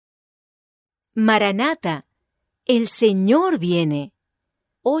Maranata, el Señor viene.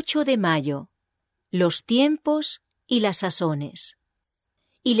 8 de mayo, los tiempos y las sazones.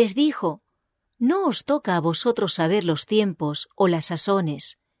 Y les dijo: no os toca a vosotros saber los tiempos o las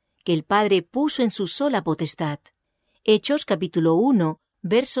sazones, que el Padre puso en su sola potestad. Hechos capítulo 1,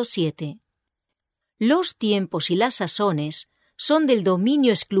 verso 7. Los tiempos y las sazones son del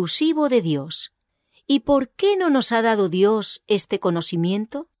dominio exclusivo de Dios. ¿Y por qué no nos ha dado Dios este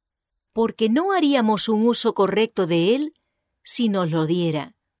conocimiento? Porque no haríamos un uso correcto de él si nos lo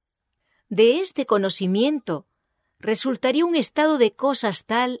diera. De este conocimiento resultaría un estado de cosas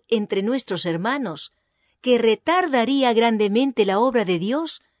tal entre nuestros hermanos que retardaría grandemente la obra de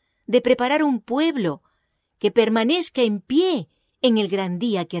Dios de preparar un pueblo que permanezca en pie en el gran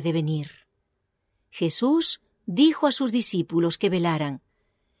día que ha de venir. Jesús dijo a sus discípulos que velaran,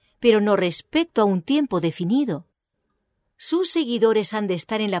 pero no respecto a un tiempo definido. Sus seguidores han de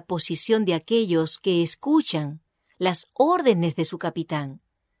estar en la posición de aquellos que escuchan las órdenes de su capitán.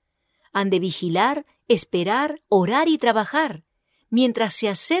 Han de vigilar, esperar, orar y trabajar, mientras se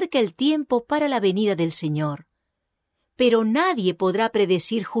acerca el tiempo para la venida del Señor. Pero nadie podrá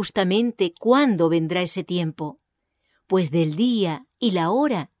predecir justamente cuándo vendrá ese tiempo, pues del día y la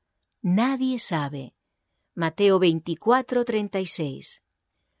hora nadie sabe. Mateo 24:36.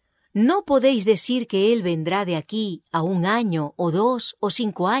 No podéis decir que Él vendrá de aquí a 1 año, o 2, o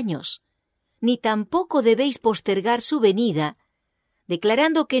 5 años, ni tampoco debéis postergar su venida,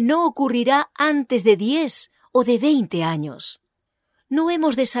 declarando que no ocurrirá antes de 10 o de 20 años. No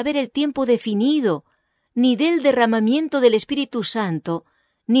hemos de saber el tiempo definido, ni del derramamiento del Espíritu Santo,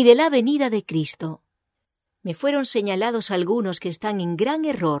 ni de la venida de Cristo. Me fueron señalados algunos que están en gran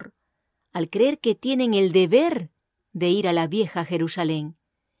error, al creer que tienen el deber de ir a la vieja Jerusalén,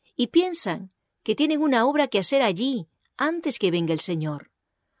 y piensan que tienen una obra que hacer allí antes que venga el Señor.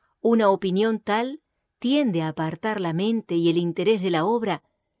 Una opinión tal tiende a apartar la mente y el interés de la obra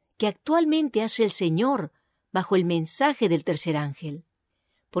que actualmente hace el Señor bajo el mensaje del tercer ángel.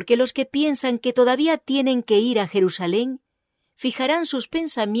 Porque los que piensan que todavía tienen que ir a Jerusalén fijarán sus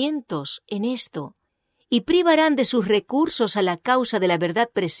pensamientos en esto y privarán de sus recursos a la causa de la verdad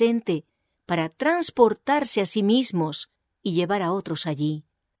presente para transportarse a sí mismos y llevar a otros allí.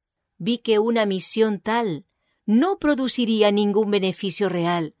 Vi que una misión tal no produciría ningún beneficio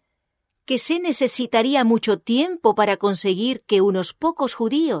real, que se necesitaría mucho tiempo para conseguir que unos pocos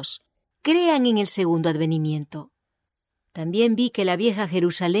judíos crean en el segundo advenimiento. También vi que la vieja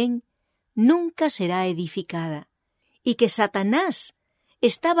Jerusalén nunca será edificada, y que Satanás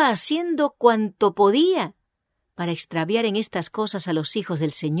estaba haciendo cuanto podía para extraviar en estas cosas a los hijos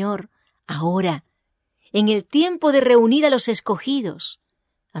del Señor, ahora, en el tiempo de reunir a los escogidos,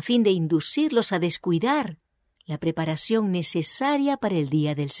 a fin de inducirlos a descuidar la preparación necesaria para el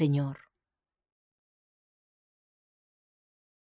día del Señor.